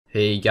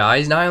Hey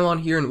guys, Nylon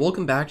here and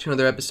welcome back to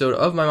another episode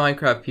of my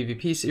Minecraft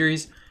PvP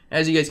series.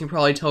 As you guys can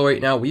probably tell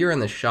right now, we are in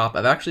the shop.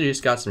 I've actually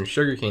just got some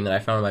sugarcane that I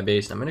found in my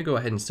base. I'm going to go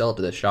ahead and sell it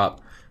to the shop.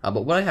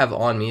 But what I have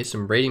on me is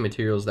some raiding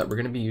materials that we're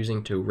going to be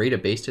using to raid a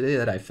base today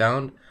that I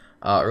found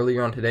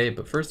earlier on today.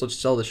 But first, let's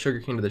sell the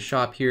sugarcane to the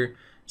shop here.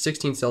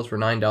 16 sells for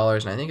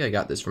 $9, and I think I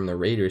got this from the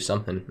raid or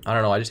something. I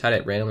don't know, I just had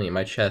it randomly in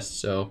my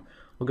chest, so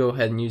we'll go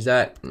ahead and use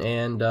that.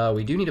 And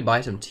we do need to buy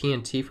some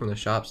TNT from the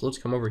shop, so let's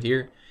come over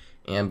here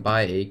and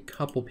buy a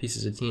couple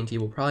pieces of TNT.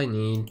 We'll probably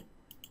need,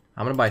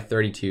 I'm going to buy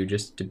 32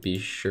 just to be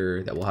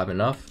sure that we'll have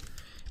enough.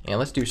 And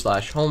let's do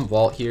 /home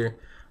vault here.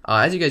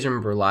 As you guys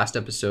remember last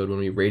episode when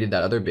we raided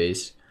that other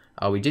base,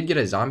 we did get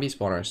a zombie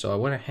spawner. So I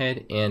went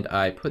ahead and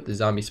I put the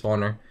zombie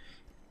spawner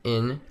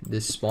in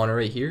this spawner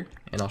right here.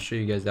 And I'll show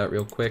you guys that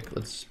real quick.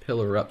 Let's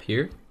pillar up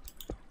here.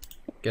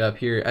 Get up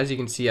here. As you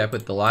can see, I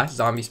put the last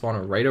zombie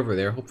spawner right over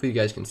there. Hopefully you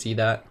guys can see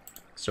that.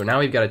 So now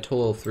we've got a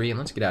total of 3. And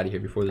let's get out of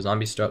here before the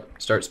zombies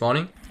start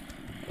spawning.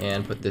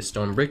 And put this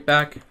stone brick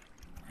back.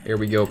 Here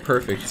we go,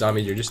 perfect.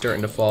 Zombies are just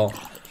starting to fall.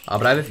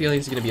 But I have a feeling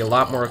it's going to be a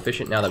lot more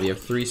efficient now that we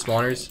have 3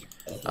 spawners.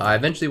 I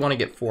eventually want to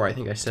get 4. I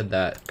think I said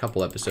that a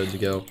couple episodes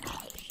ago.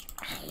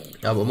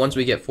 But once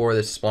we get 4,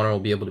 this spawner will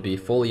be able to be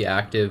fully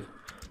active.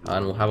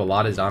 And we'll have a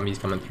lot of zombies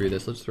coming through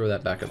this. Let's throw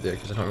that back up there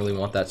because I don't really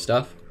want that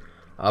stuff.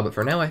 But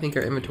for now, I think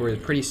our inventory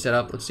is pretty set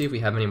up. Let's see if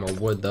we have any more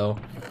wood, though.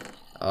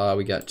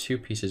 We got 2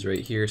 pieces right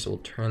here, so we'll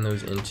turn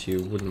those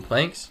into wooden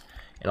planks.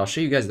 And I'll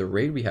show you guys the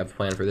raid we have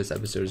planned for this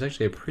episode. It's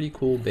actually a pretty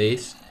cool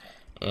base.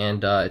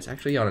 And it's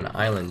actually on an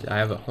island. I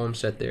have a home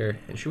set there.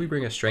 And should we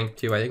bring a strength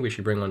too? I think we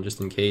should bring one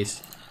just in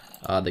case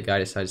the guy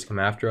decides to come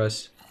after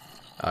us.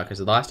 Because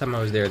the last time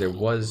I was there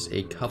was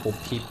a couple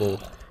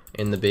people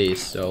in the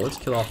base. So let's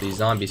kill off these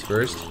zombies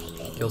first.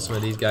 Kill some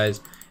of these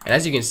guys. And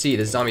as you can see,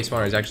 this zombie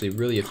spawner is actually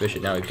really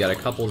efficient now. We've got a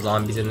couple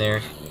zombies in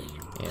there.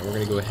 And we're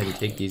going to go ahead and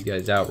take these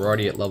guys out. We're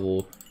already at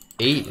level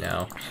 8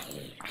 now.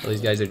 So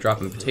these guys are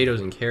dropping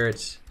potatoes and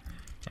carrots.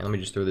 And let me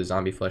just throw the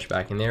zombie flesh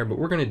back in there. But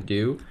we're going to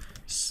do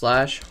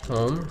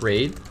 /home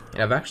raid.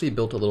 And I've actually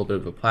built a little bit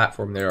of a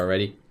platform there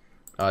already.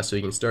 So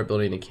we can start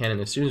building the cannon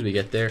as soon as we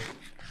get there.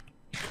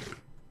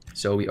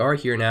 So we are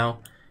here now.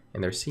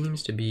 And there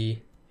seems to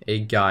be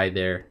a guy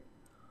there.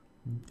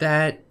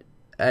 That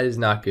is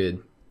not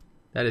good.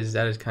 That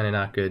is kind of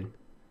not good.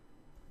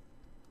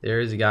 There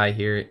is a guy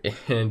here.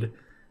 And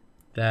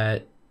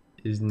that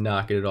is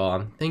not good at all.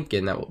 I'm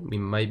thinking that what we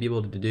might be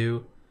able to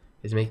do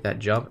is make that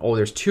jump. Oh,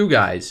 there's 2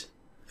 guys.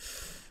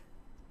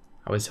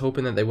 I was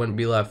hoping that they wouldn't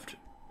be left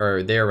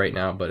or there right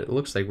now, but it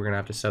looks like we're gonna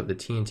have to set up the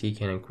TNT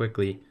cannon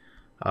quickly.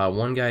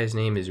 One guy's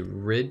name is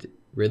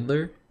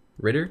Ritter.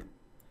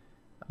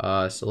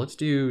 So let's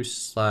do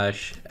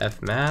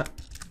 /fmap,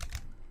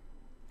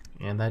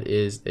 and that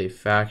is a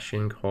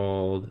faction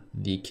called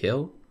the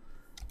Kill.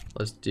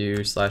 Let's do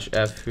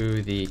 /f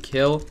who the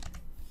Kill.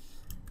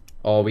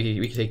 Oh, we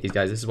can take these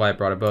guys. This is why I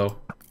brought a bow.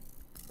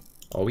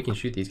 Oh, we can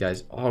shoot these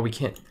guys. Oh, we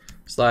can't.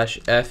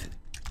 /f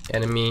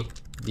enemy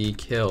the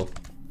Kill.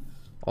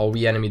 Oh,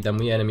 we enemied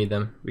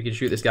them. We can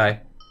shoot this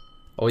guy.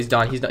 Oh, he's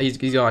done. He's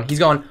gone. He's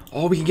gone.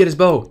 Oh, we can get his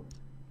bow.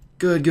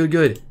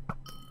 Good.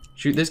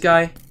 Shoot this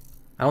guy.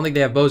 I don't think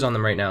they have bows on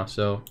them right now,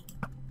 so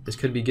this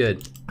could be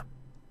good.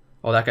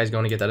 Oh, that guy's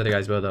going to get that other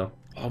guy's bow, though.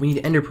 Oh, we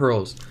need ender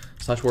pearls.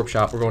 /warp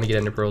shop. We're going to get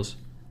ender pearls.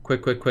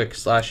 Quick.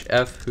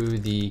 /f who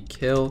the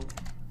Kill.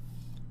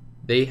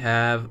 They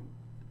have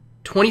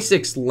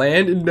 26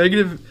 land and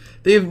negative.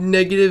 They have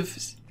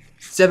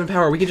 -7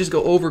 power. We can just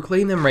go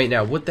overclaim them right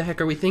now. What the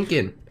heck are we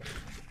thinking?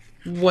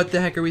 I'm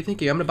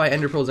gonna buy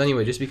ender pearls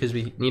anyway, just because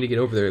we need to get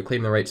over there to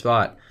claim the right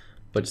spot.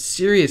 But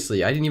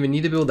seriously, I didn't even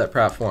need to build that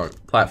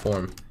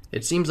platform.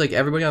 It seems like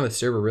everybody on the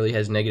server really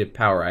has negative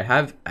power. I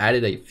have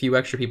added a few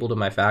extra people to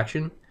my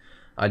faction,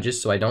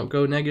 just so I don't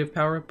go negative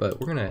power. But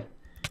we're gonna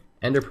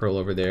ender pearl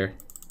over there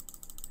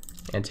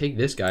and take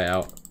this guy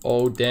out.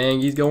 Oh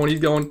dang, he's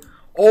going.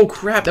 Oh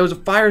crap, that was a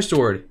fire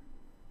sword.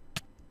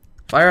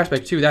 Fire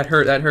aspect 2, that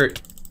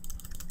hurt.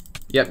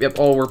 Yep.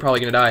 Oh, we're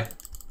probably gonna die.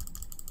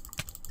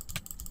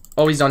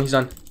 Oh, he's done.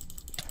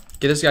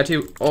 Get this guy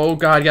too. Oh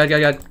god.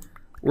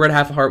 We're at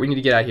half a heart. We need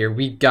to get out of here.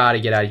 We gotta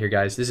get out of here,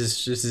 guys. This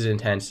is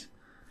intense.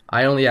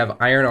 I only have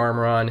iron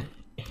armor on,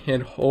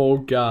 and oh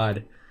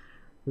god,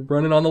 we're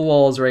running on the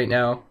walls right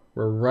now.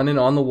 We need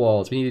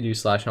to do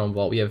 /home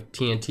vault. We have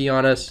TNT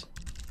on us.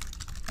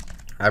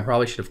 I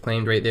probably should have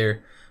claimed right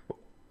there.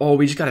 Oh,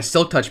 we just got a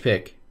silk touch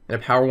pick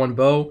and a power 1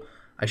 bow.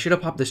 I should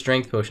have popped the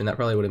strength potion. That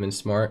probably would have been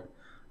smart.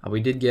 We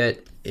did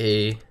get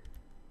a...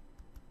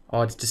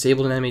 Oh, it's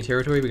disabled in enemy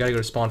territory. We gotta go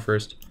to spawn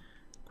first.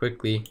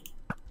 Quickly.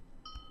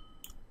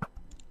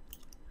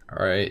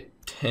 Alright.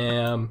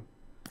 Damn.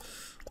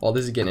 Oh,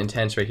 this is getting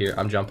intense right here.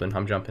 I'm jumping.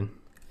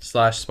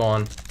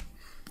 /spawn.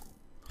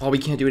 Oh, we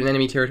can't do it in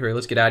enemy territory.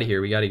 Let's get out of here.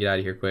 We gotta get out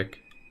of here quick.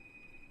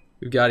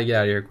 And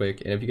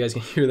if you guys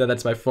can hear that,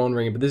 that's my phone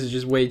ringing. But this is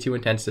just way too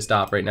intense to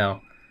stop right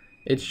now.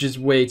 It's just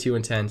way too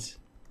intense.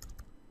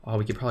 Oh,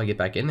 we could probably get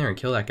back in there and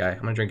kill that guy. I'm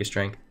gonna drink his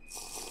strength.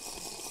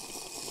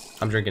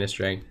 I'm drinking his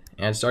strength.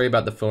 And sorry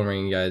about the phone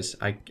ringing, guys.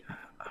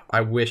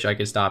 I wish I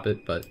could stop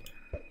it, but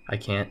I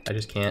can't. I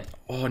just can't.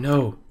 Oh,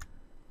 no.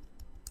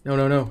 No,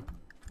 no, no.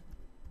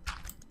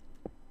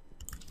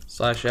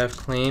 /F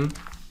claim.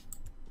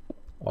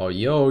 Oh,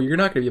 yo, you're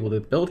not going to be able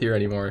to build here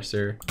anymore,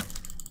 sir.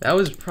 That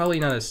was probably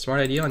not a smart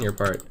idea on your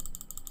part.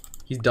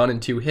 He's done in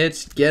 2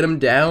 hits. Get him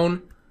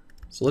down.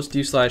 So let's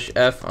do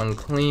 /F on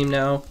claim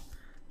now.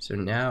 So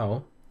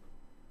now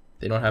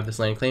they don't have this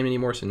land claimed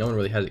anymore, so no one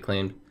really has it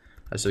claimed.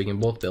 So we can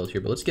both build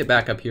here. But let's get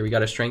back up here. We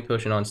got a strength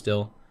potion on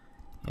still.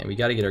 And we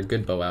got to get our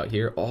good bow out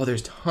here. Oh,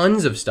 there's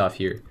tons of stuff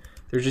here.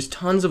 There's just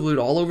tons of loot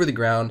all over the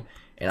ground.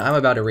 And I'm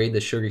about to raid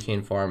the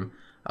sugarcane farm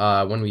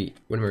when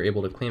we're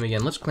able to claim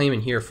again. Let's claim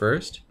in here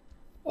first.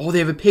 Oh, they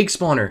have a pig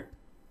spawner.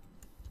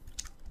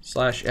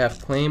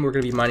 /F claim. We're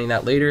going to be mining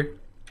that later.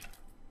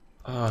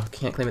 Oh,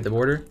 can't claim at the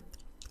border.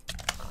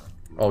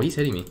 Oh, he's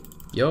hitting me.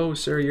 Yo,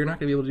 sir, you're not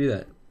going to be able to do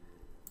that.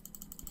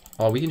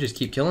 Oh, we can just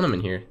keep killing them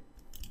in here.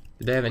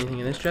 Did they have anything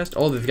in this chest?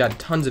 Oh, they've got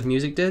tons of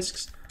music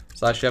discs.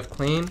 /F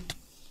claim.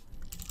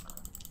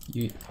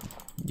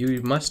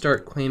 You must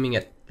start claiming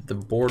at the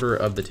border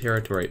of the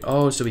territory.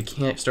 Oh, so we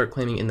can't start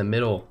claiming in the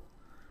middle.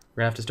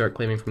 We're going to have to start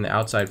claiming from the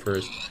outside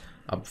first.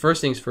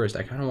 First things first,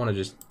 I kind of want to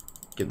just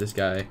give this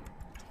guy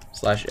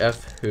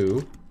 /F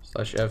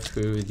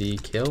who the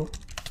kill.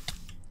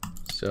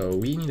 So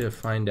we need to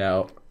find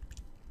out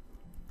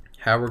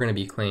how we're going to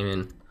be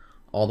claiming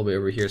all the way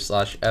over here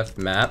 /F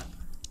map.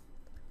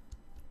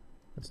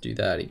 Let's do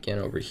that again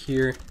over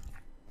here.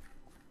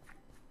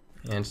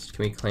 And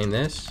can we claim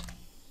this?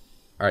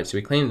 Alright, so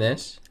we claim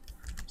this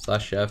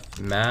 /F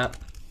map.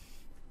 Can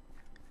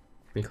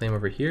we claim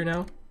over here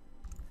now?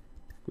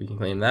 We can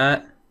claim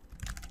that.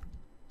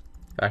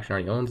 Faction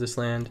already owns this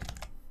land.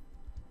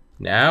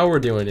 Now we're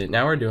doing it.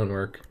 Now we're doing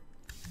work.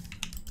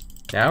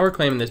 Now we're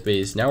claiming this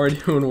base. Now we're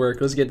doing work.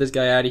 Let's get this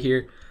guy out of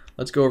here.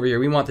 Let's go over here.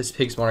 We want this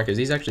pig spawner because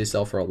these actually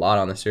sell for a lot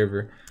on the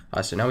server.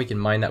 So now we can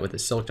mine that with the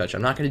silk touch.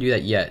 I'm not going to do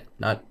that yet.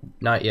 Not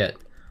yet.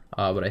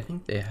 But I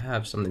think they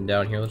have something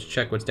down here. Let's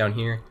check what's down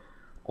here.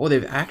 Oh,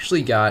 they've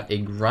actually got a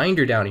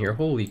grinder down here.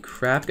 Holy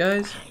crap,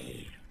 guys.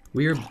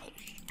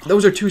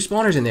 Those are 2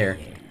 spawners in there.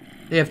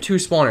 They have 2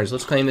 spawners.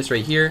 Let's claim this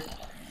right here.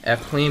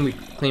 F claim. We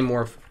claim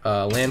more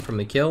land from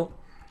the kill.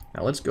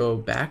 Now let's go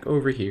back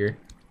over here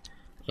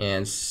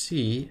and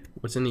see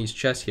what's in these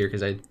chests here,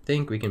 because I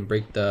think we can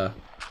break the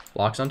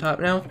blocks on top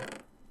now.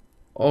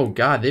 Oh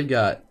god, they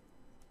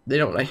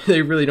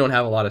really don't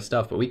have a lot of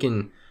stuff, but we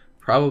can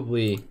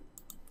probably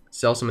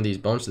sell some of these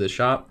bones to the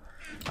shop.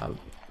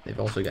 They've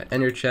also got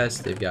ender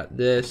chests. They've got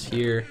this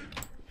here.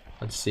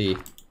 Let's see.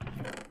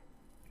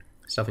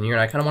 Stuff in here.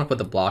 And I kind of want to put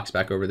the blocks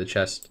back over the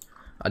chest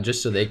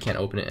just so they can't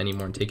open it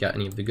anymore and take out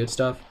any of the good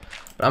stuff.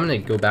 But I'm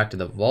going to go back to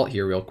the vault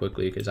here real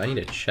quickly because I need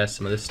to chest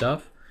some of this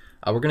stuff.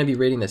 We're going to be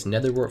raiding this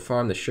netherwort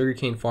farm, the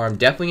sugarcane farm.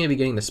 Definitely going to be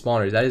getting the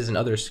spawners. That is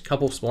another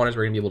couple of spawners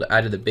we're going to be able to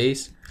add to the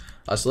base.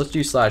 So let's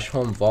do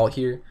 /home vault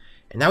here.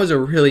 And that was a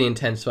really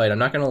intense fight. I'm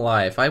not going to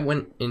lie. If I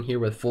went in here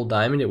with full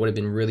diamond, it would have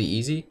been really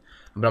easy.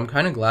 But I'm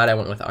kind of glad I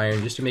went with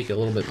iron just to make it a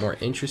little bit more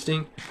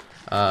interesting.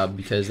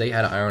 Because they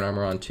had iron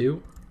armor on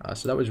too.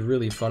 So that was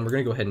really fun. We're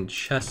going to go ahead and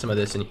chest some of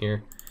this in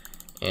here.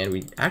 And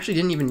we actually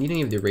didn't even need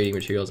any of the raiding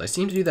materials. I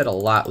seem to do that a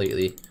lot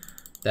lately.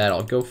 That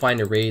I'll go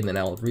find a raid and then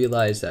I'll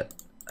realize that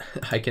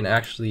I can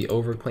actually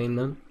overclaim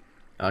them.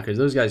 Because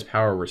those guys'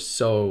 power were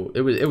so...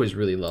 It was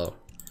really low.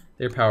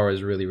 Their power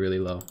is really, really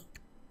low.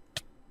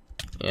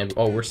 And,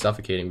 oh, we're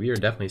suffocating. We are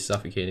definitely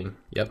suffocating.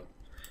 Yep.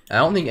 I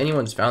don't think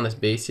anyone's found this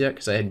base yet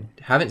because I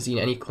haven't seen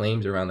any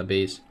claims around the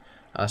base.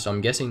 So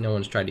I'm guessing no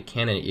one's tried to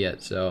cannon it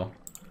yet. So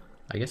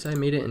I guess I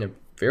made it in a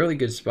fairly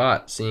good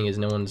spot, seeing as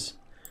no one's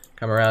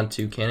come around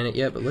to cannon it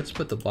yet. But let's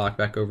put the block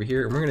back over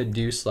here. And we're going to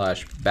do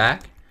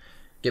 /back.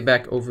 Get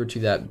back over to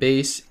that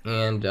base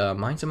and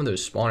mine some of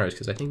those spawners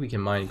because I think we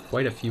can mine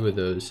quite a few of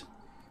those.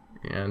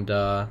 And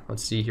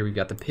let's see here. We've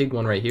got the pig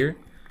one right here.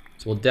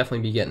 So we'll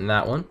definitely be getting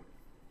that one.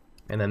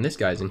 And then this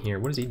guy's in here.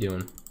 What is he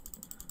doing?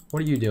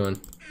 What are you doing?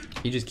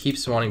 He just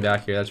keeps spawning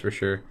back here, that's for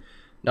sure.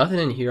 Nothing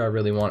in here I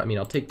really want. I mean,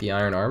 I'll take the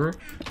iron armor.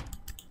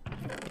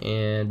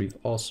 And we've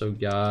also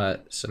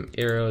got some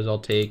arrows I'll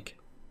take.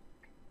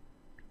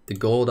 The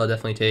gold I'll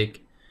definitely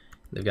take.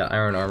 They've got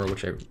iron armor,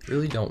 which I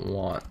really don't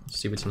want.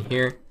 Let's see what's in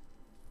here.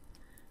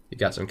 We've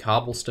got some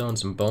cobblestone,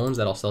 some bones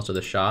that I'll sell to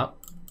the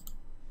shop.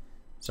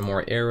 Some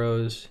more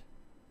arrows.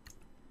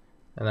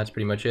 And that's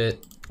pretty much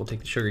it. We'll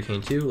take the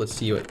sugarcane too. Let's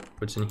see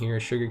what's in here.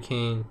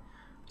 Sugarcane,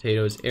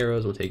 potatoes,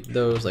 arrows. We'll take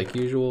those like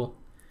usual.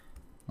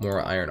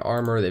 More iron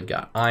armor. They've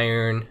got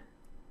iron.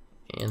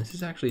 And this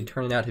is actually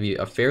turning out to be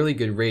a fairly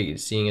good raid,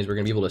 seeing as we're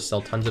going to be able to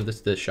sell tons of this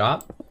to the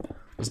shop.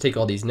 Let's take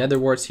all these nether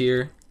warts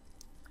here.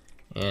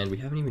 And we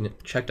haven't even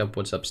checked up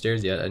what's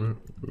upstairs yet. I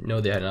didn't know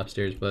they had an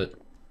upstairs, but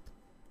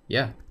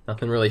yeah,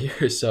 nothing really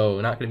here. So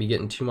we're not going to be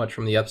getting too much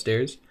from the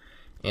upstairs.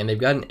 And they've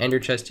got an ender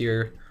chest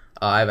here.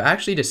 I've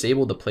actually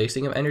disabled the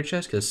placing of ender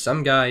chests because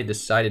some guy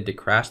decided to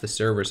crash the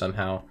server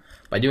somehow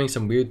by doing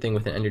some weird thing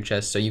with an ender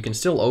chest. So you can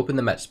still open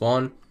them at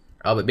spawn,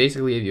 but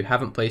basically if you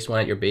haven't placed one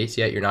at your base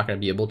yet, you're not going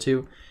to be able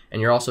to.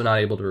 And you're also not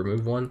able to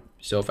remove one.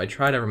 So if I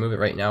try to remove it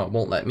right now, it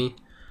won't let me.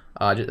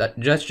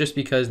 Just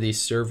because the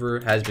server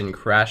has been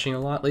crashing a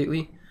lot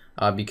lately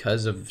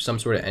because of some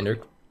sort of ender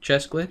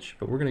chest glitch.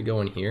 But we're gonna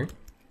go in here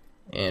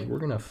and we're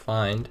gonna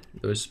find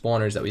those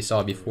spawners that we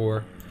saw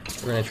before.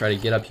 We're gonna try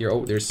to get up here.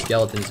 Oh, there's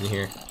skeletons in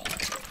here.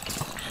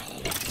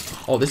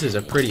 Oh, this is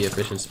a pretty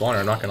efficient spawner,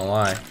 I'm not gonna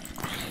lie.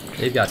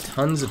 They've got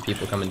tons of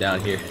people coming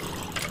down here.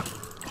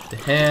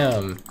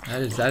 Damn,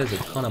 that is a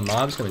ton of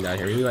mobs coming down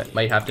here. We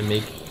might have to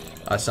make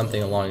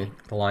something along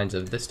the lines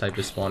of this type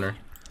of spawner.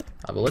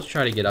 But let's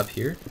try to get up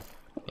here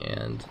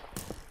and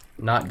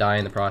not die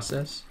in the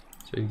process.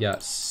 So we've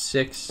got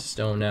 6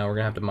 stone now. We're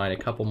gonna have to mine a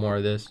couple more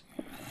of this.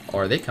 Oh,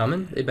 are they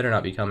coming? They better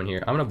not be coming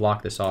here. I'm gonna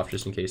block this off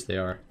just in case they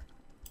are.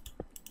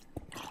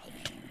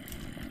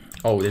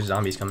 Oh, there's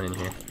zombies coming in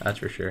here. That's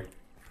for sure.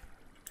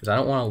 Because I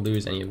don't want to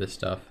lose any of this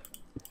stuff.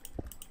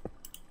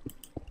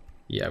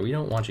 Yeah, we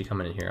don't want you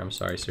coming in here. I'm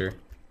sorry, sir.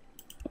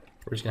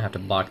 We're just gonna have to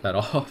block that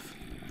off.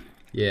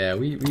 Yeah,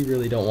 we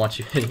really don't want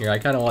you in here. I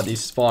kind of want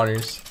these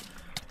spawners.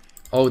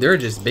 Oh, there are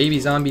just baby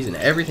zombies and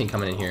everything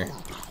coming in here.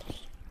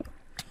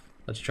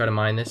 Let's try to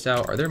mine this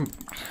out.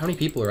 How many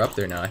people are up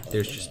there now?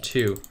 There's just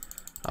 2.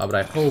 But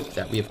I hope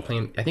that we have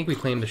claimed, I think we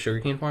claimed the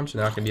sugarcane farm, so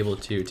they're not going to be able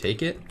to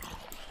take it.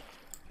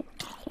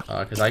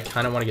 Because I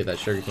kind of want to get that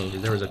sugarcane,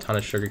 because there was a ton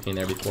of sugarcane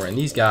there before. And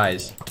these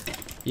guys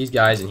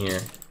in here,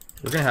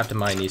 we're going to have to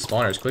mine these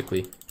spawners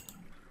quickly.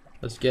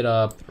 Let's get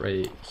up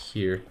right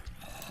here.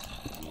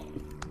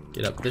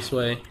 Get up this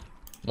way.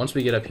 Once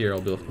we get up here,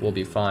 we'll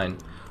be fine.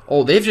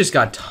 Oh, they've just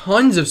got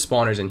tons of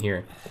spawners in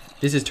here.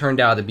 This has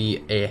turned out to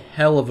be a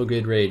hell of a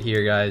good raid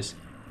here, guys.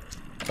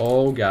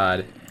 Oh,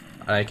 God.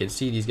 I can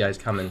see these guys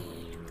coming.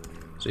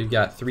 So we've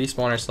got 3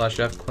 spawners /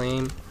 F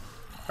claim.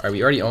 Alright,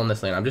 we already own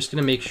this land. I'm just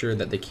going to make sure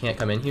that they can't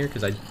come in here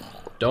because I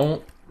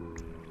don't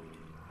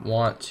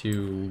want to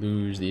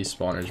lose these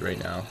spawners right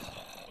now.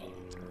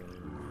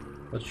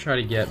 Let's try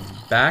to get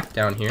back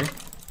down here.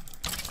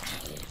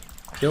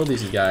 Kill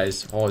these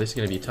guys. Oh, this is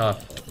going to be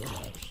tough.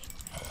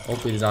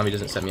 Hopefully the zombie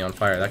doesn't set me on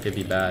fire. That could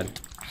be bad.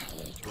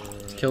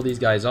 Let's kill these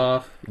guys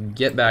off.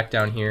 Get back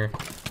down here.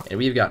 And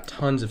we've got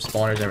tons of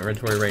spawners in our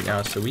inventory right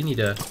now. So we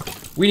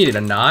needed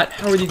a knot.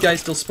 How are these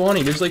guys still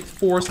spawning? There's like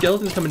 4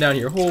 skeletons coming down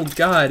here. Oh,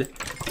 God.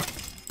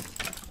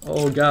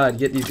 Oh, God.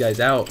 Get these guys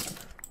out.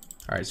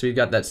 Alright, so we've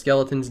got that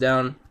skeletons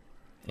down.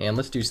 And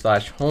let's do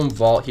 / home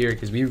vault here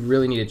because we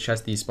really need to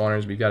chest these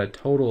spawners. We've got a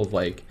total of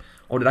like...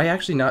 Oh, did I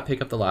actually not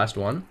pick up the last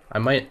one? I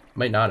might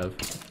not have.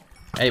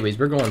 Anyways,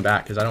 we're going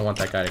back because I don't want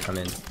that guy to come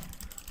in.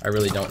 I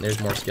really don't. There's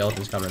more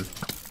skeletons coming.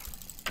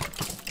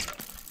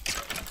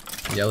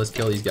 Yeah, let's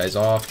kill these guys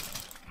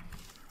off.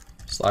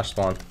 /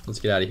 spawn. Let's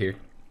get out of here.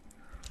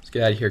 Let's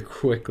get out of here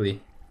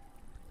quickly.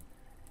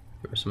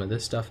 Throw some of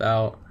this stuff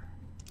out.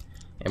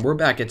 And we're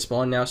back at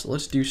spawn now, so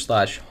let's do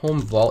 /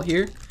 home vault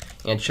here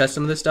and chest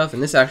some of this stuff.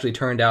 And this actually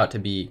turned out to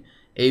be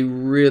a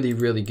really,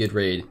 really good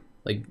raid.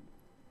 Like,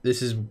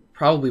 this is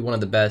probably one of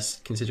the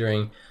best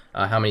considering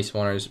how many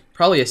spawners,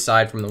 probably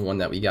aside from the one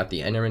that we got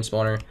the Enderman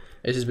spawner.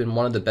 This has been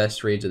one of the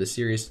best raids of the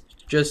series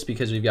just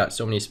because we've got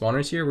so many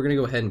spawners here. We're going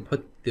to go ahead and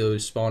put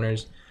those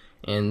spawners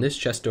in this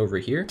chest over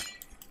here.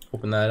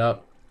 Open that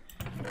up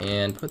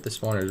and put the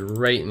spawners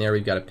right in there.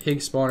 We've got a pig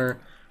spawner,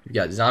 we've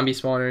got zombie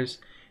spawners,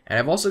 and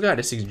I've also got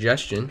a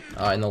suggestion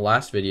in the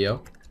last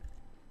video.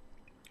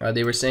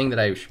 They were saying that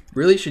I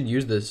really should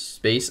use the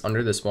space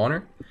under the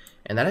spawner,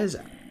 and that is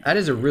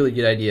a really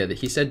good idea. That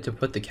he said to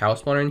put the cow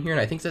spawner in here,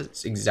 and I think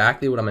that's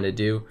exactly what I'm going to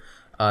do.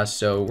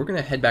 So we're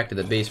going to head back to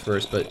the base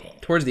first,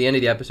 but towards the end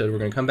of the episode, we're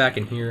going to come back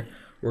in here.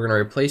 We're going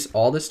to replace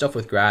all this stuff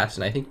with grass,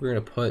 and I think we're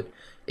going to put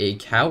a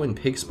cow and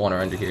pig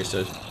spawner under here.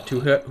 So to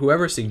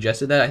whoever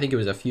suggested that, I think it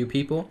was a few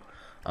people,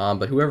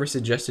 but whoever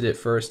suggested it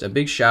first, a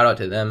big shout out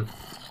to them,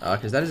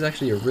 because that is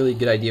actually a really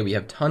good idea. We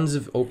have tons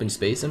of open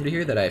space under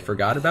here that I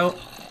forgot about,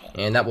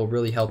 and that will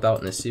really help out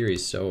in this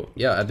series. So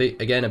yeah,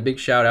 again, a big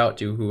shout out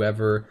to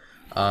whoever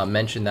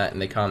mentioned that in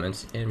the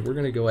comments. And we're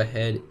gonna go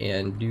ahead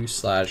and do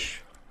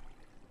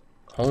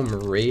 / home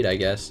raid, I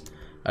guess,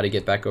 to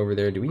get back over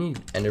there. Do we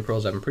need ender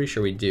pearls? I'm pretty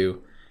sure we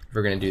do if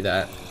we're gonna do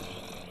that.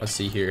 Let's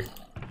see here.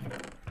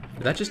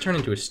 Did that just turn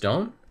into a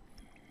stone?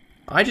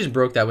 I just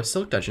broke that with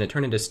silk touch and it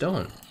turned into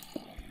stone.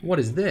 What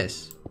is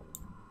this?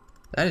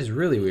 That is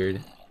really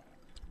weird.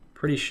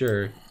 Pretty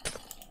sure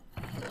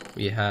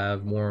we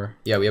have more.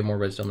 Yeah, we have more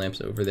redstone lamps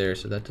over there,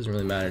 so that doesn't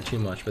really matter too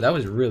much. But that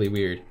was really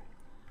weird.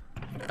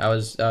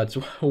 It's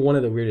one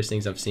of the weirdest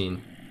things I've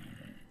seen.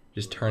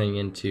 Just turning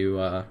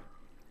into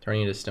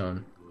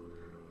stone.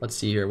 Let's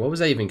see here. What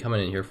was I even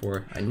coming in here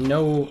for? I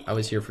know I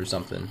was here for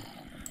something.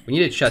 We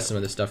need to chest some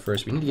of this stuff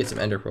first. We need to get some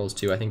ender pearls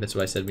too. I think that's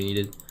what I said we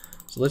needed.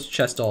 So let's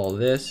chest all of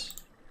this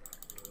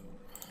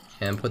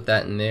and put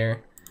that in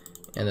there.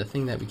 And the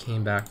thing that we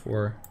came back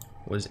for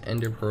was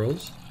ender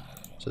pearls.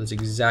 So that's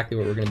exactly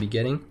what we're going to be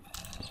getting.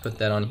 Let's put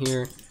that on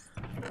here.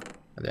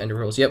 Are the ender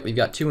pearls? Yep, we've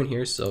got 2 in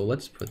here. So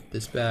let's put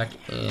this back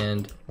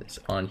and it's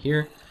on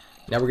here.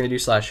 Now we're going to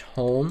do /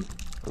 home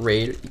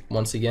raid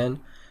once again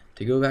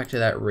to go back to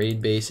that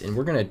raid base, and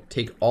we're going to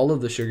take all of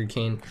the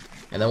sugarcane.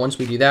 And then once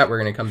we do that, we're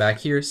going to come back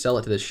here, sell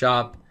it to the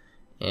shop,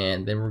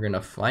 and then we're going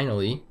to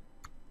finally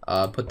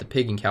put the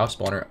pig and cow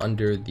spawner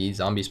under the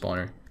zombie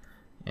spawner.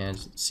 And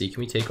let's see,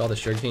 can we take all the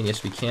sugarcane?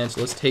 Yes, we can.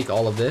 So let's take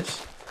all of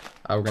this.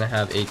 We're gonna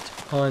have a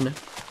ton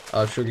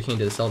of sugarcane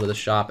to sell to the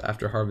shop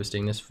after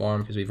harvesting this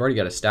farm, because we've already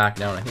got a stack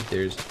now. And I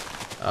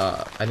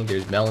think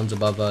there's melons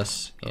above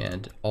us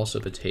and also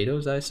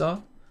potatoes I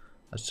saw.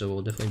 So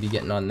we'll definitely be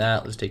getting on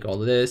that. Let's take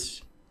all of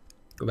this.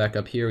 Go back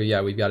up here.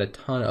 Yeah, we've got a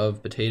ton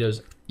of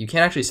potatoes. You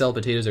can't actually sell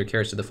potatoes or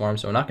carrots to the farm,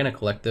 so I'm not going to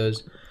collect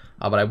those.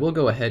 But I will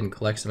go ahead and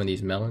collect some of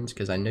these melons,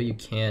 because I know you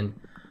can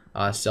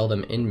sell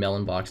them in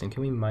melon box. And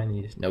can we mine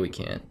these? No, we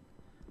can't.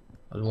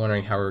 I was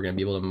wondering how we're going to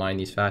be able to mine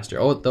these faster.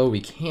 Oh, though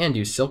we can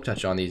do silk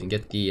touch on these and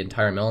get the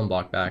entire melon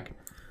block back,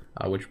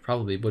 which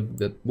probably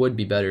would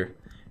be better.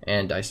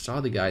 And I saw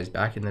the guys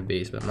back in the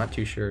base, but I'm not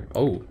too sure.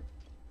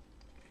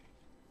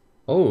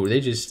 Oh, they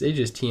just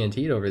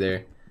TNT'd over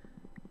there.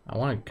 I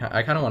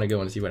kind of want to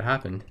go and see what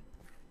happened.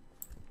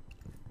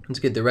 Let's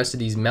get the rest of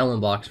these melon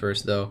blocks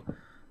first, though.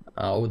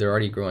 Oh, they're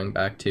already growing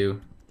back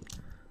too.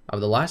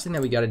 The last thing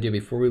that we got to do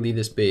before we leave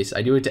this base,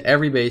 I do it to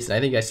every base, and I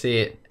think I say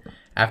it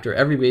after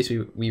every base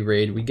we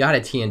raid. We gotta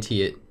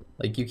TNT it.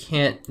 Like, you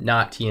can't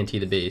not TNT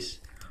the base.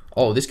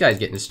 Oh, this guy's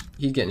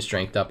getting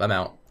strength up. I'm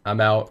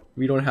out.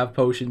 We don't have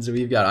potions, and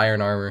we've got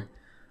iron armor.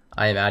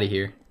 I am out of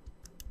here.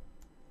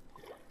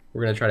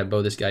 We're gonna try to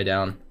bow this guy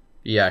down.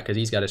 Yeah, because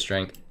he's got his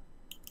strength.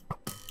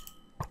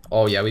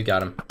 Oh yeah, we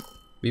got him.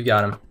 We've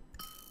got him.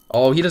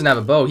 Oh, he doesn't have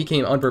a bow. He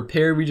came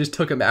unprepared. We just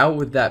took him out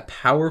with that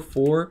power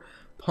 4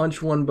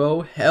 punch 1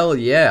 bow. Hell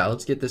yeah.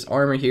 Let's get this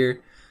armor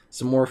here.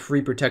 Some more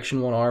free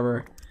protection 1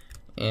 armor.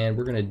 And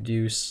we're gonna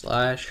do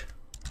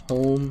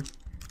 /home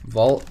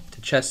vault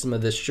to chest some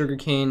of this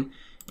sugarcane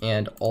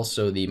and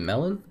also the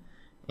melon.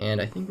 And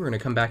I think we're gonna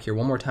come back here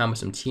one more time with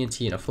some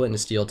TNT and a flint and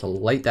steel to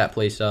light that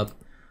place up.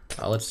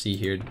 Let's see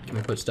here. Can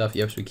we put stuff?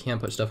 Yes, we can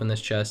put stuff in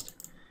this chest.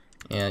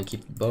 And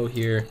keep the bow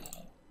here.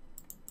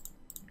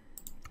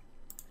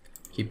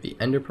 Keep the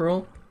ender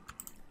pearl.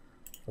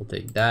 We'll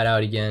take that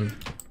out again.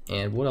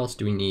 And what else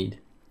do we need?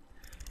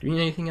 Do we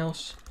need anything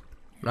else?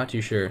 I'm not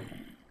too sure.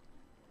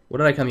 What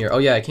did I come here? Oh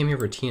yeah, I came here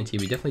for TNT.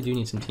 We definitely do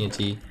need some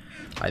TNT.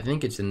 I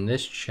think it's in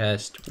this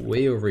chest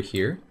way over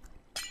here.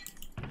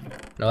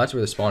 No, that's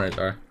where the spawners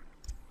are.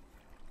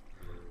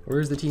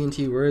 Where's the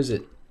TNT? Where is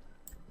it?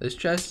 This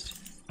chest?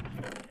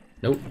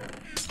 Nope.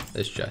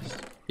 This chest.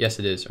 Yes,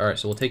 it is. Alright,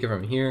 so we'll take it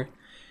from here.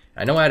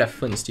 I know I had a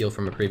flint and steel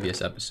from a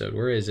previous episode.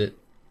 Where is it?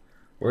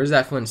 Where's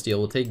that flint and steel?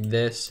 We'll take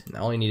this. And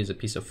all we need is a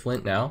piece of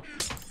flint now.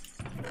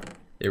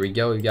 There we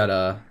go. We've got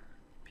a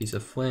piece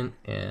of flint,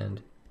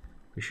 and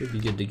we should be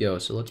good to go.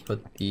 So let's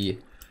put the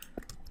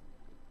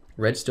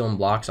redstone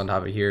blocks on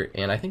top of here.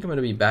 And I think I'm going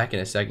to be back in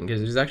a second,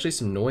 because there's actually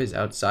some noise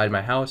outside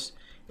my house.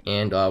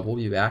 And we'll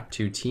be back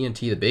to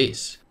TNT the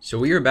base. So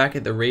we are back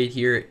at the raid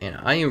here, and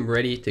I am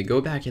ready to go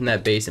back in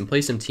that base and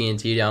place some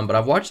TNT down. But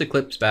I've watched the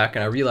clips back,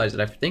 and I realized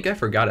that I think I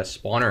forgot a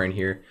spawner in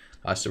here.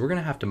 So we're going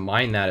to have to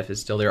mine that if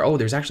it's still there. Oh,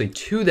 there's actually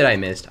 2 that I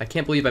missed. I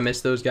can't believe I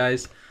missed those,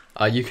 guys.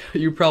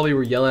 You probably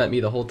were yelling at me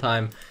the whole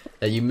time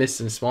that you missed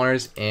some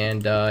spawners.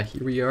 And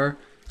here we are.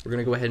 We're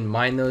going to go ahead and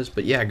mine those.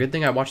 But yeah, good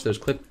thing I watched those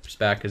clips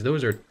back, because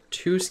those are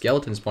 2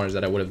 skeleton spawners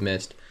that I would have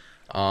missed.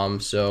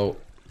 So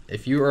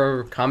if you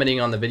are commenting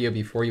on the video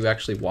before you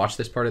actually watch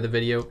this part of the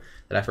video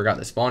that I forgot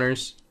the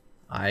spawners,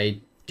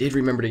 I did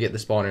remember to get the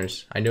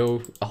spawners. I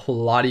know a whole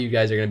lot of you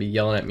guys are going to be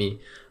yelling at me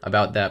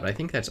about that, but I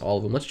think that's all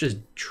of them. Let's just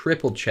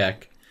triple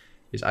check,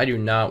 because I do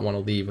not want to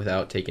leave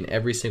without taking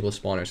every single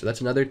spawner. So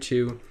that's another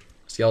 2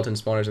 skeleton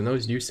spawners, and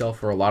those do sell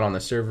for a lot on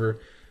the server.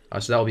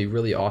 So that will be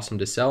really awesome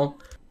to sell.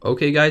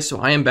 Okay guys, so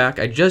I am back.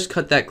 I just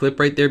cut that clip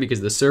right there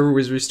because the server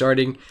was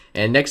restarting,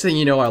 and next thing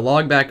you know, I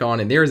log back on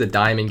and there is a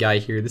diamond guy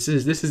here. This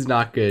is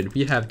not good.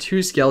 We have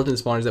 2 skeleton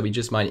spawners that we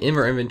just mined in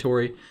our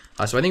inventory.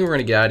 So I think we're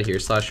gonna get out of here.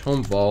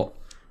 /home vault.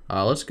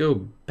 Let's go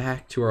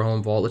back to our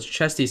home vault. Let's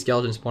chest these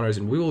skeleton spawners,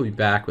 and we will be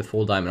back with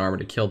full diamond armor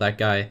to kill that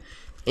guy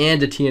and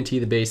to TNT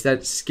the base.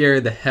 That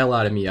scared the hell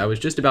out of me. I was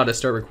just about to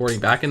start recording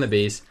back in the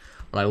base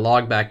when I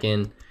logged back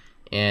in,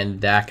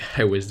 and that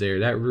guy was there.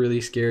 That really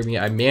scared me.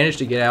 I managed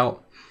to get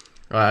out,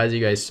 as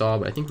you guys saw,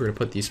 but I think we're going to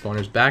put these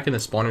spawners back in the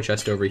spawner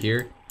chest over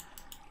here.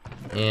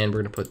 And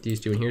we're going to put these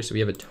 2 in here, so we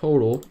have a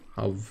total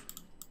of...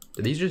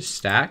 Did these just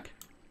stack?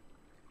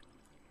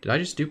 Did I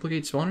just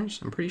duplicate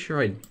spawners? I'm pretty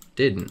sure I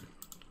didn't.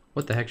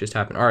 What the heck just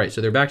happened? Alright,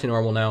 so they're back to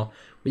normal now.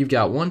 We've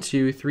got 1,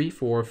 2, 3,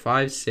 4,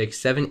 5, 6,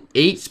 7,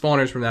 8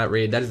 spawners from that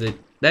raid. That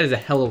is a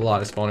hell of a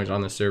lot of spawners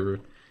on the server.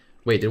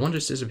 Wait, did one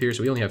just disappear?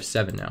 So we only have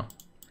 7 now.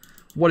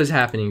 What is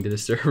happening to the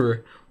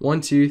server?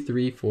 1, 2,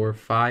 3, 4,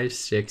 5,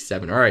 6,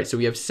 7. Alright, so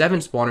we have 7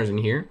 spawners in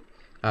here.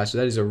 So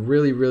that is a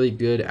really, really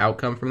good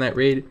outcome from that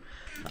raid.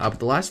 But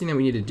the last thing that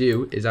we need to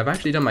do is I've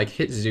actually done my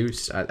Hit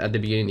Zeus at the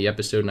beginning of the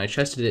episode, and I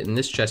chested it in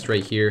this chest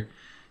right here.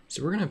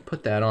 So we're going to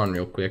put that on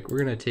real quick.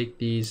 We're going to take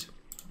these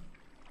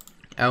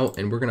out,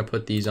 and we're going to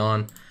put these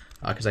on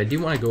because I do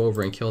want to go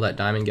over and kill that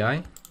diamond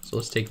guy. So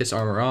let's take this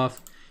armor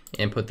off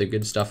and put the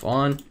good stuff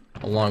on,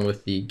 along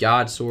with the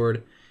god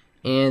sword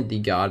and the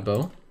god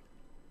bow.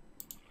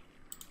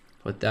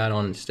 Put that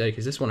on instead,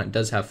 because this one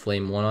does have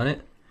flame 1 on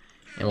it.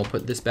 And we'll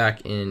put this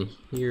back in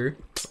here.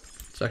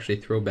 Let's actually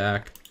throw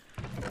back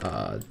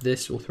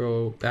this. We'll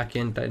throw back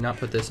in. Did I not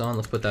put this on?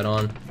 Let's put that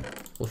on.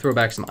 We'll throw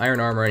back some iron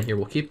armor in here.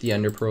 We'll keep the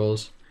ender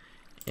pearls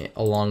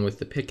along with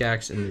the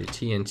pickaxe and the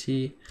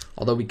TNT.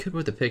 Although we could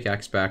put the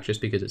pickaxe back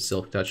just because it's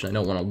silk touch and I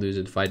don't want to lose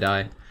it if I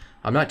die.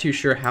 I'm not too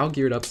sure how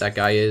geared up that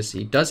guy is.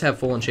 He does have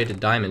full enchanted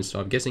diamonds, so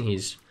I'm guessing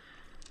he's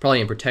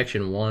probably in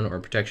protection 1 or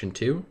protection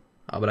 2.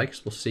 But I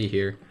guess we'll see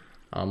here.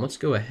 Let's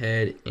go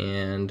ahead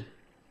and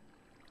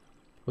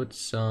put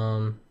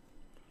some...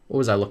 What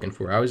was I looking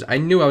for? I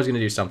knew I was going to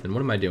do something. What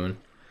am I doing?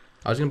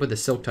 I was going to put the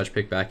silk touch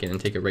pick back in and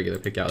take a regular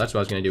pick out. That's what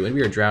I was going to do. And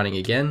we are drowning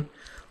again.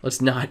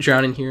 Let's not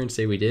drown in here and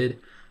say we did.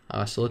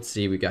 So let's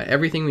see. We got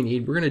everything we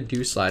need. We're going to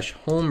do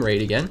 /home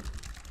raid again.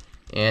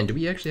 And do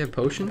we actually have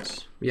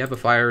potions? We have a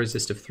fire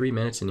resist of 3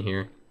 minutes in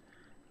here.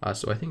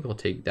 So I think we'll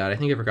take that. I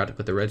think I forgot to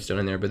put the redstone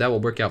in there, but that will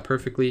work out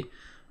perfectly.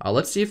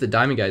 Let's see if the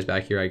diamond guy's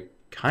back here. I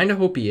kind of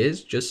hope he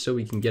is, just so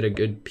we can get a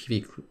good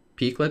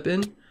PvP clip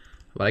in.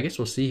 But I guess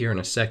we'll see here in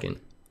a second.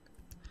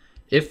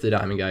 If the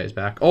diamond guy is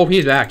back. Oh,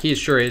 he's back. He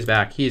sure is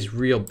back. He's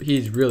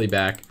really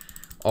back.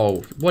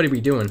 Oh, what are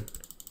we doing?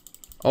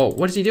 Oh,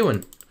 what is he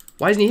doing?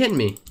 Why isn't he hitting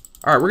me?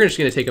 Alright, we're just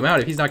going to take him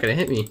out if he's not going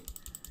to hit me.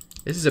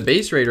 This is a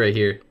base raid right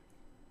here.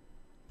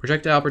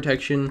 Projectile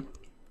protection.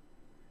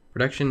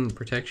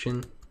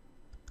 Protection.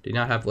 Did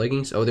not have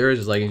leggings? Oh, there is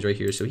his leggings right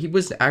here. So he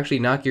was actually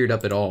not geared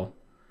up at all.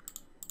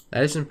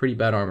 That is some pretty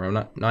bad armor. I'm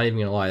not even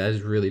going to lie. That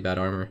is really bad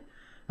armor.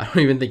 I don't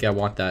even think I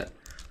want that.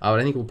 But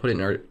I think we'll put it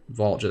in our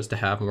vault just to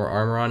have more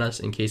armor on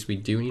us in case we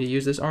do need to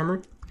use this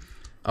armor.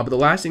 But the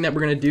last thing that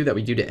we're going to do that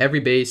we do to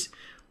every base,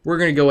 we're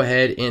going to go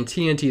ahead and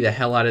TNT the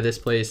hell out of this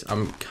place.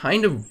 I'm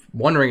kind of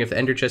wondering if the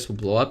ender chest will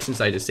blow up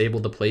since I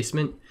disabled the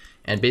placement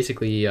and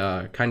basically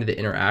kind of the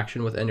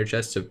interaction with ender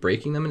chests of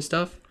breaking them and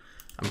stuff.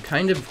 I'm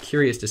kind of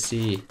curious to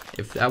see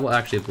if that will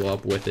actually blow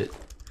up with it.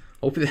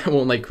 Hopefully that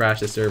won't like crash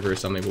the server or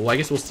something. Well, I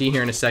guess we'll see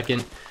here in a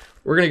second.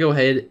 We're going to go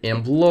ahead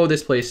and blow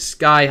this place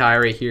sky high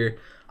right here.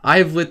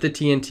 I've lit the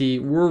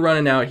TNT. We're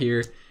running out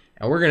here.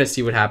 And we're going to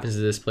see what happens to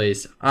this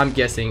place. I'm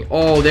guessing.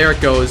 Oh, there it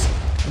goes.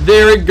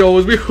 There it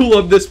goes. We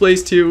love this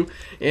place too.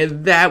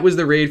 And that was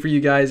the raid for you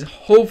guys.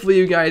 Hopefully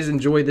you guys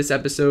enjoyed this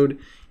episode.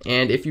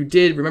 And if you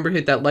did, remember to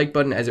hit that like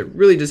button as it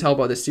really does help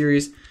out this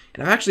series.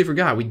 And I actually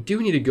forgot. We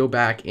do need to go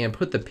back and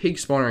put the pig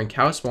spawner and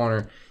cow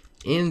spawner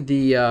in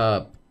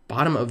the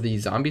bottom of the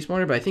zombie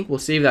spawner. But I think we'll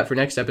save that for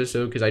next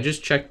episode because I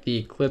just checked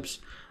the clips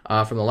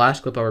from the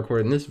last clip I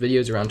recorded, and this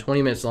video is around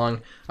 20 minutes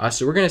long.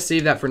 So we're going to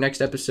save that for next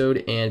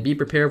episode, and be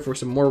prepared for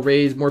some more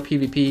raids, more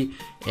PvP,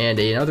 and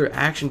another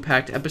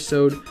action-packed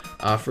episode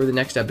for the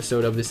next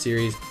episode of this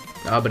series.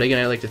 But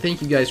again, I'd like to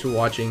thank you guys for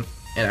watching,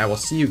 and I will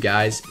see you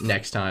guys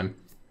next time.